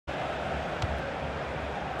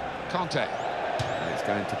Conte. It's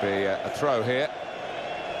going to be a throw here.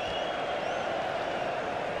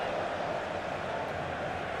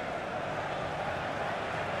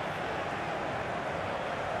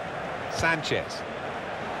 Sanchez.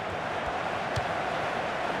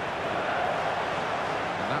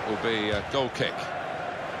 And that will be a goal kick.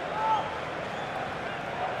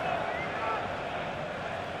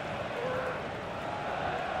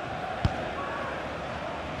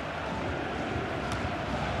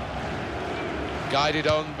 Guided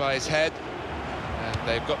on by his head, and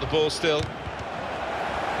they've got the ball still.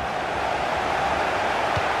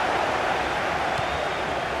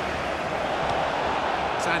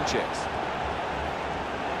 Sanchez.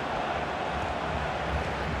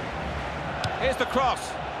 Here's the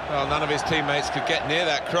cross. Well, none of his teammates could get near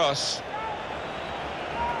that cross.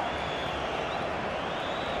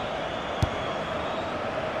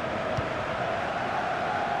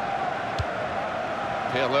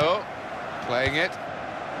 Pirlo playing it.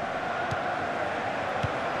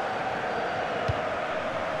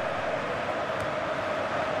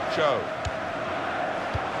 Show.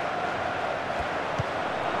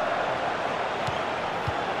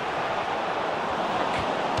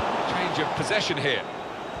 Change of possession here.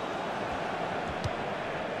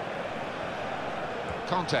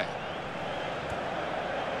 Conte.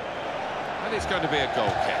 And it's going to be a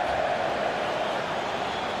goal kick.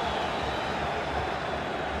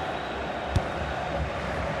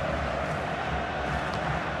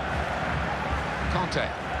 Conte.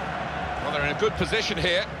 Well, they're in a good position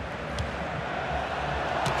here.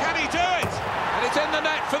 Can he do it? And it's in the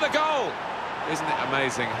net for the goal. Isn't it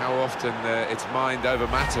amazing how often it's mind over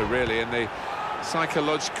matter, really, and the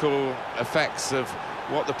psychological effects of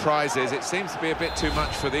what the prize is. It seems to be a bit too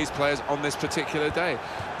much for these players on this particular day.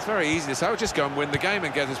 It's very easy to say, oh, just go and win the game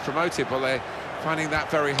and get us promoted, but they're finding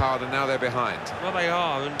that very hard, and now they're behind. Well, they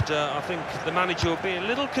are, and I think the manager will be a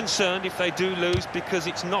little concerned if they do lose, because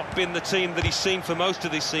it's not been the team that he's seen for most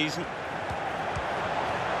of this season.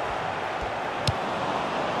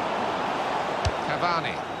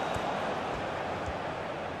 Cavani.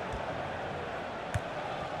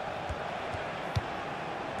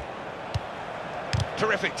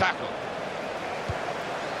 Terrific tackle.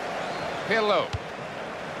 Pirlo.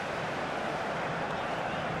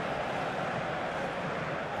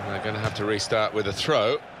 And they're going to have to restart with a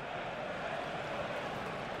throw.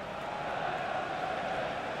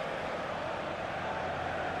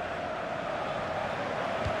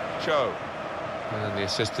 Cho. And the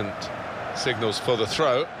assistant signals for the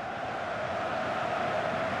throw.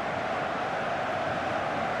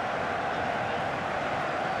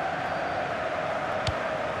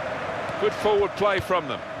 Good forward play from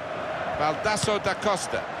them. Baldasso da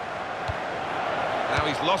Costa. Now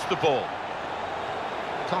he's lost the ball.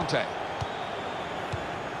 Conte.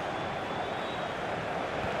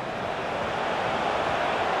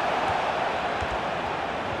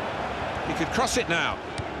 He could cross it now.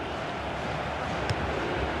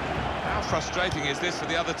 How frustrating is this for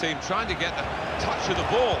the other team, trying to get the touch of the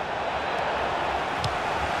ball?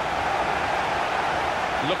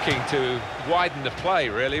 Looking to widen the play,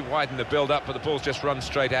 really, widen the build-up, but the ball's just run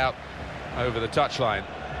straight out over the touchline.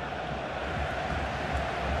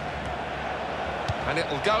 And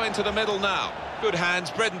it'll go into the middle now. Good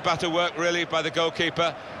hands, bread and butter work, really, by the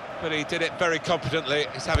goalkeeper, but he did it very competently.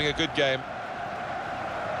 He's having a good game.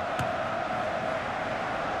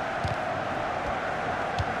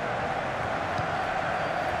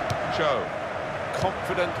 Cho,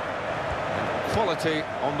 confident and quality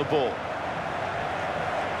on the ball.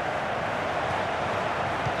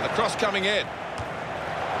 And the cross coming in.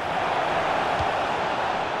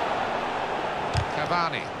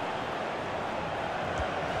 Cavani.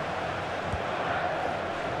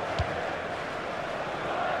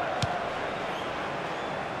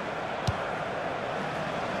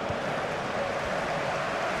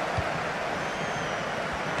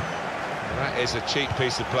 That is a cheap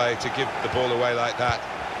piece of play to give the ball away like that.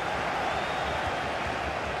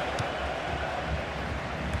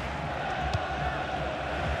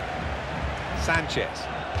 Sanchez.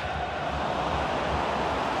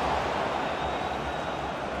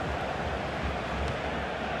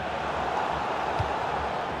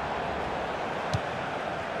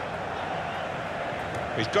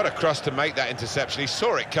 He's got a cross to make that interception. He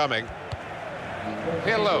saw it coming.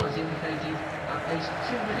 Pirlo. At least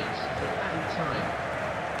 2 minutes for added time.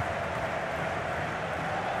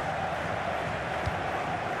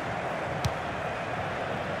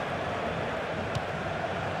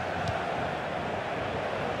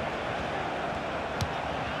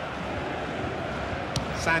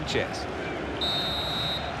 Sanchez.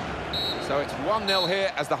 So it's 1-0 here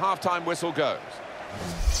as the half-time whistle goes.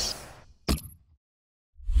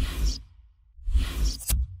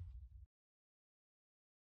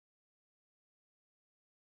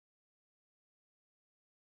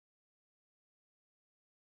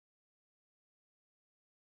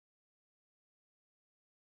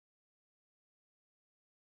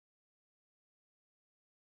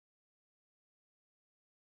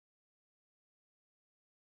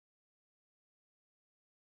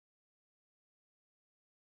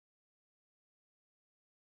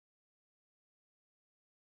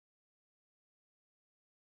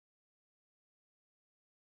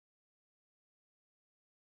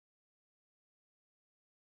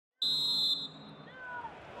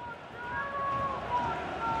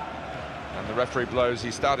 And the referee blows. He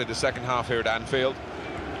started the second half here at Anfield.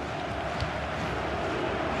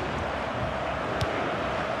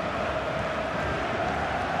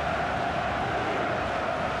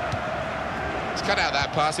 He's cut out that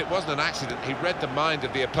pass. It wasn't an accident. He read the mind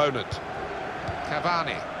of the opponent.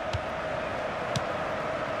 Cavani.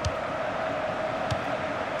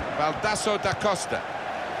 Baldasso da Costa.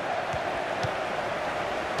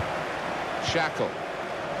 Shackle.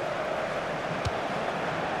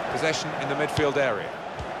 Possession in the midfield area.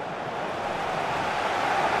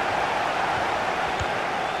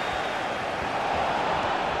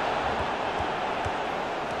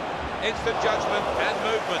 Instant judgment and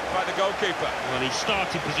movement by the goalkeeper. Well, his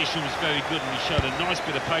starting position was very good and he showed a nice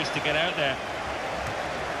bit of pace to get out there.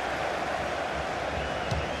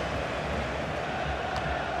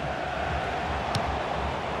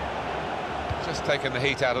 Just taking the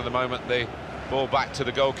heat out of the moment, the ball back to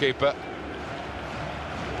the goalkeeper.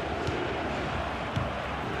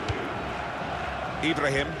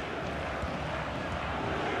 Ibrahim.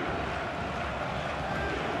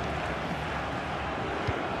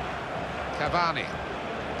 Cavani.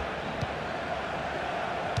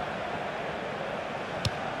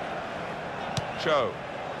 Cho.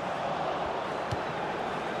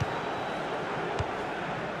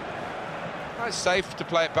 It's safe to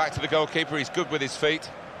play it back to the goalkeeper. He's good with his feet.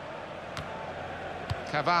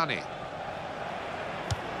 Cavani.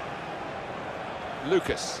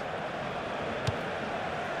 Lucas.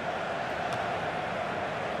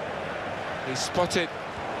 He's spotted,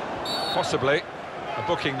 possibly, a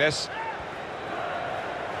booking this.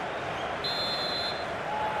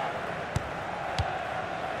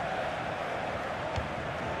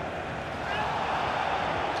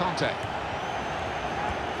 Conte.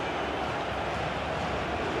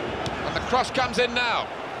 And the cross comes in now.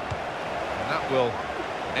 And that will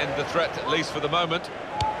end the threat, at least for the moment.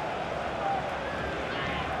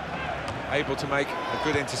 Able to make a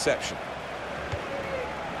good interception.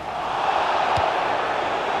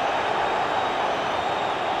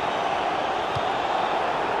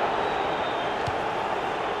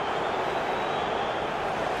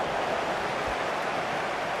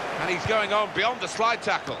 And he's going on beyond the slide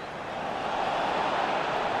tackle.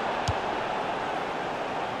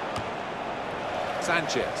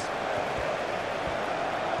 Sanchez.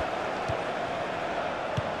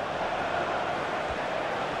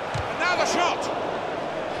 And now the shot!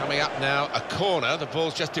 Coming up now, a corner. The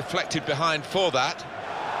ball's just deflected behind for that.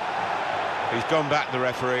 He's gone back, the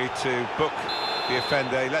referee, to book the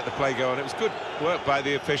offender. He let the play go on. It was good work by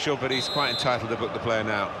the official, but he's quite entitled to book the player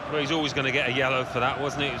now. Well, he's always going to get a yellow for that,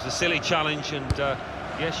 wasn't it? It was a silly challenge, and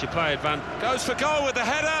yes, your player advanced. Goes for goal with the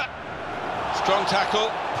header. Strong tackle,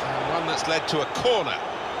 and one that's led to a corner.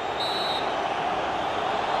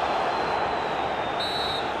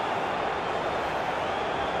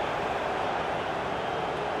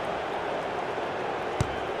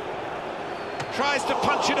 Tries to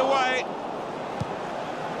punch it away.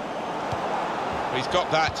 He's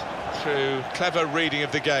got that through clever reading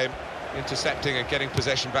of the game, intercepting and getting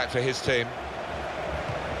possession back for his team.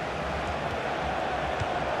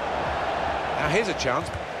 Now here's a chance.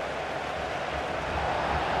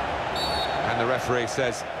 And the referee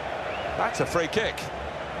says, that's a free kick.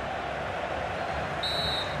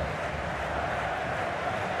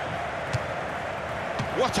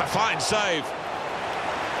 What a fine save.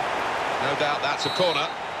 No doubt that's a corner.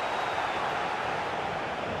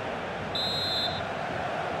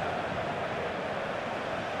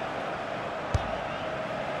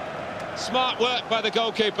 Smart work by the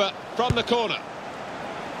goalkeeper from the corner.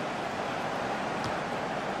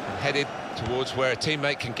 And headed towards where a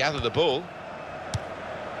teammate can gather the ball.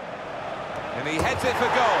 And he heads it for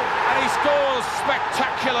goal. And he scores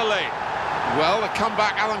spectacularly. Well, the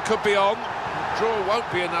comeback, Alan, could be on. The draw won't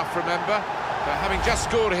be enough, remember. But having just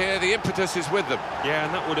scored here, the impetus is with them. Yeah,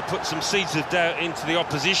 and that would have put some seeds of doubt into the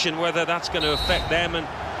opposition, whether that's going to affect them. And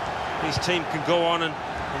his team can go on and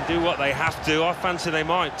do what they have to. I fancy they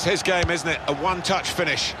might. It's his game, isn't it? A one-touch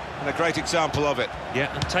finish, and a great example of it.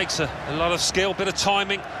 Yeah, and takes a lot of skill, bit of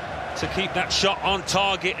timing to keep that shot on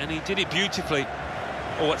target, and he did it beautifully.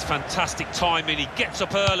 Oh, it's fantastic timing. He gets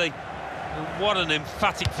up early, and what an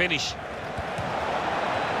emphatic finish.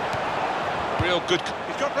 Real good.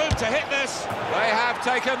 He's got room to hit this. They have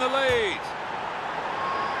taken the lead.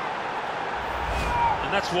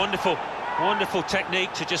 And that's wonderful. Wonderful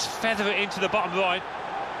technique to just feather it into the bottom right.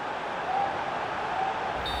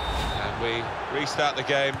 And we restart the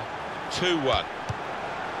game 2-1.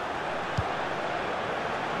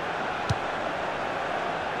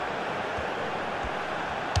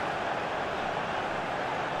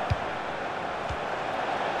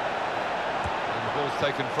 And the ball's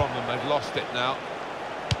taken from them. They've lost it now.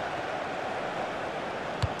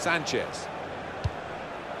 Sanchez.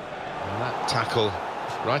 And that tackle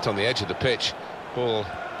right on the edge of the pitch. Ball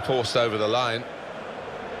forced over the line.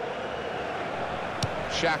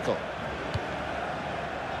 Shackle.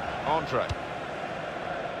 Andre.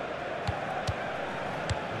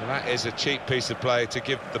 And that is a cheap piece of play to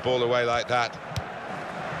give the ball away like that.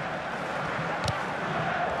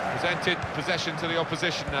 Presented possession to the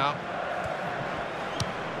opposition now.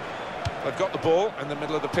 They've got the ball in the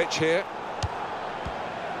middle of the pitch here.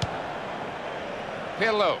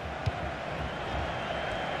 Pirlo.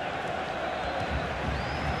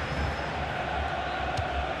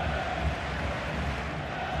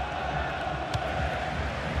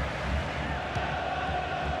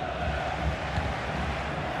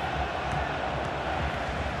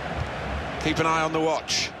 Keep an eye on the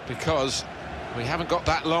watch, because we haven't got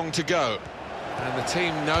that long to go, and the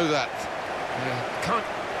team know that. Can't.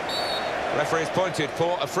 Referee's pointed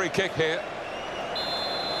for a free kick here.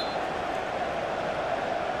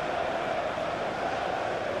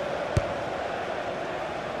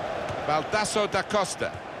 Baldasso da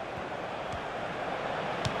Costa.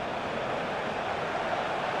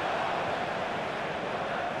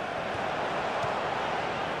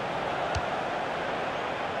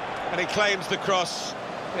 And he claims the cross.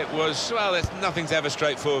 It was, well, nothing's ever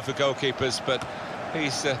straightforward for goalkeepers, but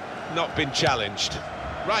he's not been challenged.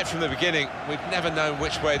 Right from the beginning, we've never known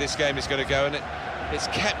which way this game is going to go, and it's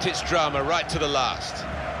kept its drama right to the last.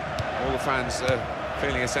 All the fans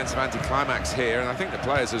feeling a sense of anticlimax here, and I think the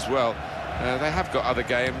players as well. They have got other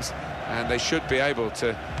games, and they should be able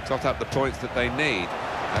to tot up the points that they need.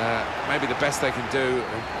 Maybe the best they can do,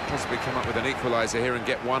 possibly come up with an equaliser here and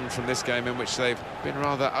get one from this game in which they've been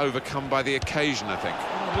rather overcome by the occasion, I think.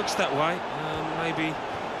 Well, it looks that way. Maybe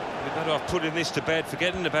we're better off putting this to bed,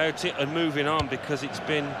 forgetting about it and moving on, because it's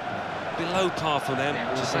been below par for them,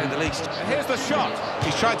 to say the least. And here's the shot.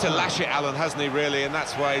 He's tried to lash it, Alan, hasn't he, really? And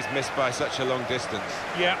that's why he's missed by such a long distance.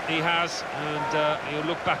 Yeah, he has, and he'll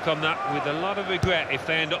look back on that with a lot of regret if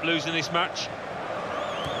they end up losing this match.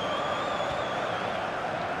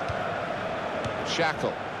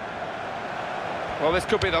 Shackle. Well, this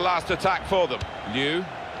could be the last attack for them. Liu.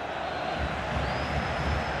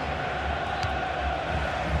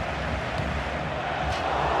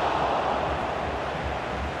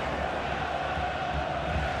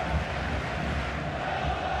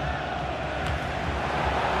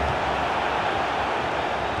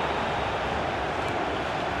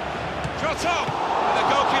 Shot on! And the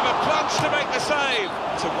goalkeeper plunged to make the save.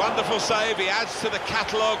 It's a wonderful save. He adds to the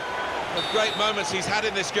catalogue of great moments he's had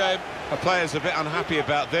in this game. The player's a bit unhappy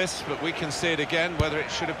about this, but we can see it again, whether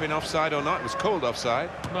it should have been offside or not. It was called offside.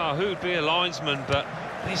 Well, who'd be a linesman, but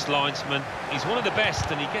this linesman, he's one of the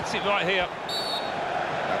best, and he gets it right here.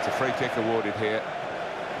 That's a free kick awarded here.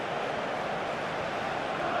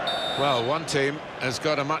 Well, one team has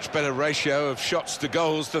got a much better ratio of shots to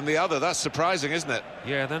goals than the other. That's surprising, isn't it?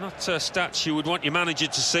 Yeah, they're not stats you would want your manager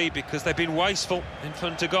to see, because they've been wasteful in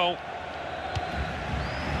front of goal.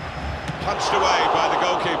 Punched away by the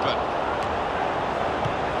goalkeeper.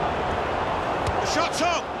 The shot's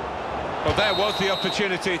on! Well, there was the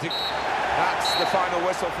opportunity to... That's the final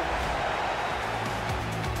whistle from...